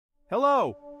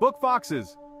Hello, Book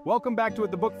Foxes! Welcome back to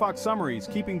the Book Fox Summaries,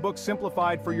 keeping books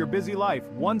simplified for your busy life,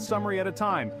 one summary at a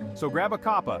time. So grab a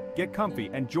cuppa, get comfy,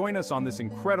 and join us on this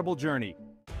incredible journey.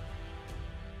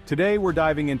 Today we're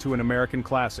diving into an American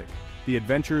classic, The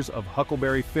Adventures of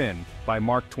Huckleberry Finn by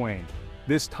Mark Twain.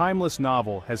 This timeless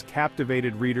novel has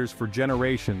captivated readers for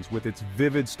generations with its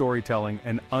vivid storytelling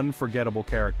and unforgettable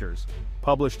characters.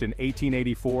 Published in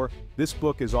 1884, this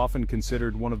book is often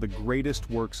considered one of the greatest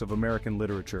works of American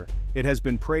literature. It has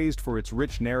been praised for its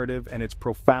rich narrative and its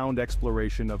profound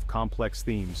exploration of complex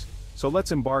themes. So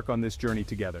let's embark on this journey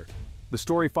together. The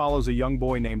story follows a young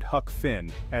boy named Huck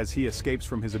Finn as he escapes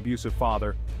from his abusive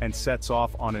father and sets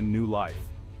off on a new life.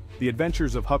 The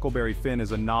Adventures of Huckleberry Finn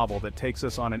is a novel that takes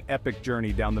us on an epic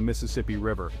journey down the Mississippi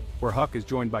River, where Huck is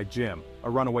joined by Jim, a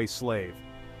runaway slave.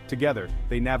 Together,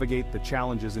 they navigate the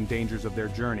challenges and dangers of their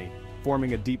journey,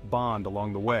 forming a deep bond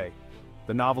along the way.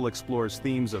 The novel explores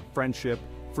themes of friendship,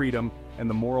 freedom, and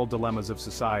the moral dilemmas of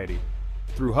society.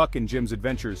 Through Huck and Jim's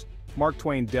adventures, Mark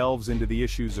Twain delves into the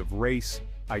issues of race,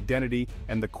 identity,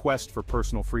 and the quest for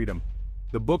personal freedom.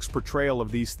 The book's portrayal of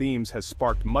these themes has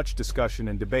sparked much discussion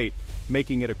and debate,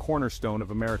 making it a cornerstone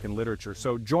of American literature.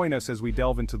 So join us as we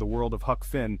delve into the world of Huck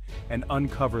Finn and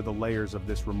uncover the layers of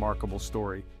this remarkable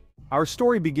story. Our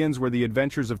story begins where the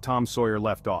adventures of Tom Sawyer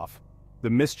left off. The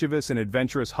mischievous and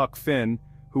adventurous Huck Finn,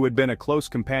 who had been a close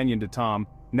companion to Tom,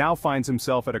 now finds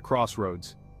himself at a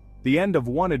crossroads. The end of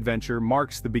one adventure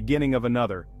marks the beginning of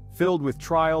another, filled with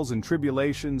trials and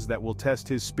tribulations that will test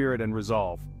his spirit and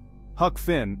resolve. Huck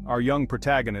Finn, our young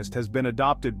protagonist, has been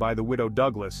adopted by the widow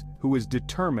Douglas, who is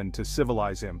determined to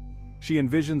civilize him. She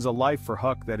envisions a life for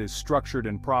Huck that is structured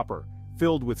and proper,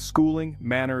 filled with schooling,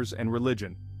 manners, and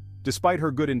religion. Despite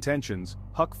her good intentions,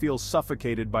 Huck feels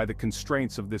suffocated by the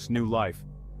constraints of this new life.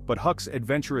 But Huck's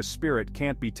adventurous spirit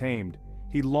can't be tamed.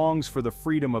 He longs for the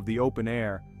freedom of the open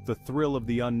air, the thrill of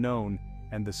the unknown,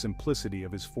 and the simplicity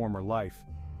of his former life.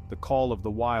 The call of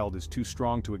the wild is too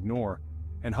strong to ignore,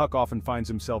 and Huck often finds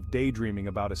himself daydreaming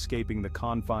about escaping the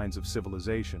confines of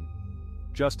civilization.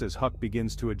 Just as Huck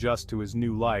begins to adjust to his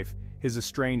new life, his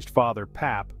estranged father,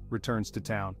 Pap, returns to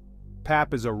town.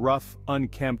 Pap is a rough,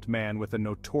 unkempt man with a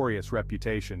notorious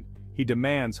reputation. He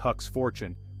demands Huck's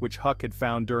fortune, which Huck had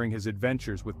found during his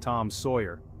adventures with Tom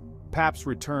Sawyer. Pap's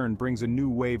return brings a new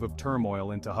wave of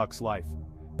turmoil into Huck's life.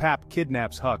 Pap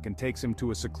kidnaps Huck and takes him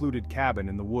to a secluded cabin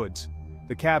in the woods.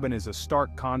 The cabin is a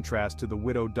stark contrast to the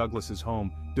widow Douglas's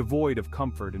home, devoid of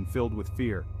comfort and filled with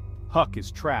fear. Huck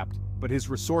is trapped, but his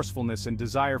resourcefulness and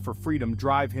desire for freedom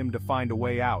drive him to find a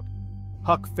way out.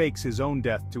 Huck fakes his own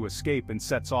death to escape and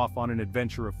sets off on an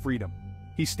adventure of freedom.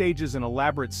 He stages an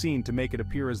elaborate scene to make it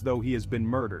appear as though he has been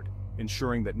murdered,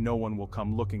 ensuring that no one will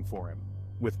come looking for him.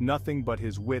 With nothing but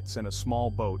his wits and a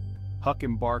small boat, Huck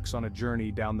embarks on a journey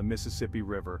down the Mississippi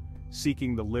River,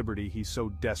 seeking the liberty he so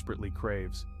desperately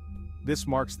craves. This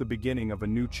marks the beginning of a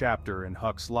new chapter in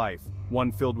Huck's life,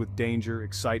 one filled with danger,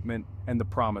 excitement, and the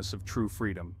promise of true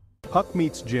freedom. Huck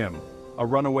meets Jim, a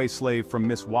runaway slave from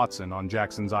Miss Watson on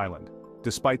Jackson's Island.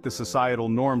 Despite the societal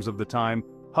norms of the time,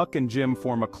 Huck and Jim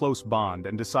form a close bond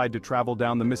and decide to travel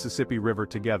down the Mississippi River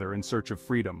together in search of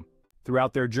freedom.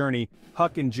 Throughout their journey,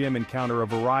 Huck and Jim encounter a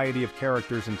variety of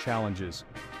characters and challenges,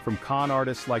 from con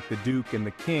artists like the Duke and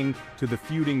the King to the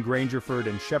feuding Grangerford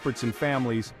and Shepherdson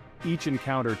families. Each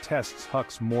encounter tests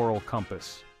Huck's moral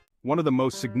compass. One of the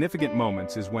most significant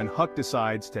moments is when Huck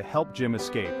decides to help Jim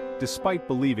escape, despite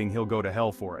believing he'll go to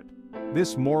hell for it.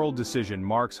 This moral decision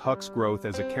marks Huck's growth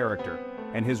as a character,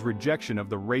 and his rejection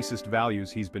of the racist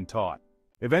values he's been taught.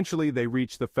 Eventually they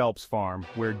reach the Phelps farm,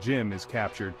 where Jim is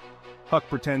captured. Huck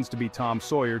pretends to be Tom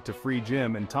Sawyer to free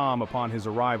Jim, and Tom, upon his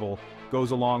arrival,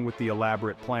 goes along with the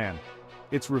elaborate plan.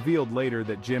 It's revealed later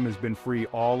that Jim has been free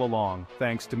all along,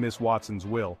 thanks to Miss Watson's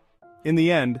will. In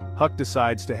the end, Huck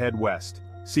decides to head west,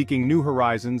 seeking new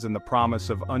horizons and the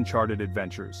promise of uncharted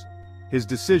adventures. His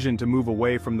decision to move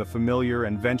away from the familiar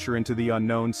and venture into the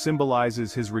unknown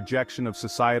symbolizes his rejection of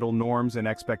societal norms and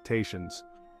expectations,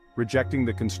 rejecting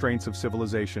the constraints of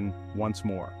civilization once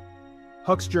more.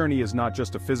 Huck's journey is not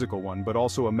just a physical one, but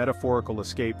also a metaphorical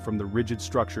escape from the rigid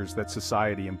structures that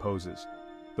society imposes.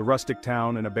 The rustic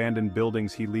town and abandoned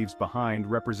buildings he leaves behind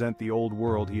represent the old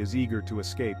world he is eager to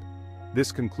escape.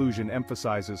 This conclusion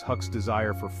emphasizes Huck's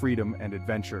desire for freedom and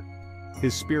adventure.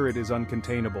 His spirit is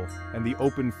uncontainable, and the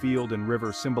open field and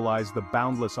river symbolize the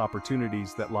boundless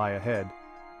opportunities that lie ahead.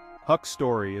 Huck's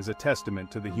story is a testament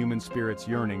to the human spirit's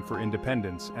yearning for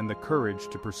independence and the courage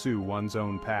to pursue one's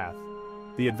own path.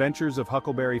 The Adventures of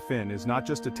Huckleberry Finn is not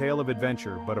just a tale of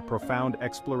adventure, but a profound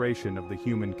exploration of the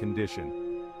human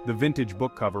condition. The vintage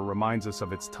book cover reminds us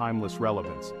of its timeless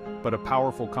relevance, but a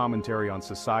powerful commentary on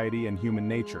society and human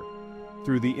nature.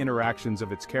 Through the interactions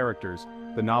of its characters,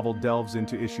 the novel delves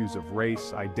into issues of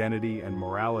race, identity, and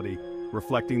morality,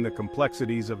 reflecting the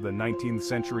complexities of the 19th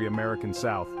century American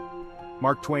South.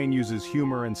 Mark Twain uses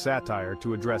humor and satire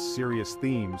to address serious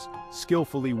themes,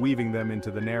 skillfully weaving them into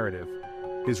the narrative.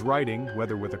 His writing,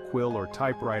 whether with a quill or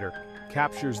typewriter,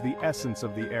 captures the essence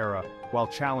of the era while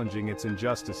challenging its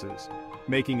injustices,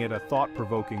 making it a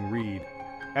thought-provoking read.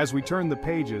 As we turn the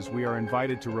pages, we are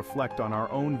invited to reflect on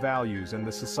our own values and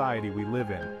the society we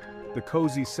live in. The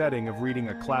cozy setting of reading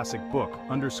a classic book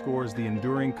underscores the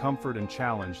enduring comfort and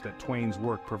challenge that Twain's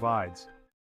work provides.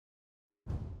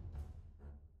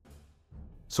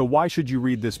 So why should you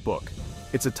read this book?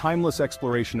 It's a timeless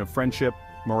exploration of friendship,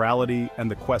 morality, and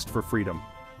the quest for freedom.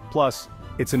 Plus,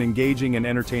 it's an engaging and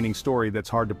entertaining story that's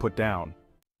hard to put down.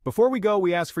 Before we go,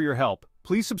 we ask for your help.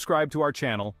 Please subscribe to our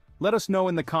channel. Let us know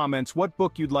in the comments what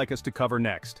book you'd like us to cover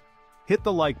next. Hit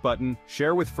the like button,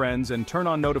 share with friends, and turn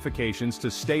on notifications to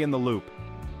stay in the loop.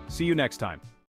 See you next time.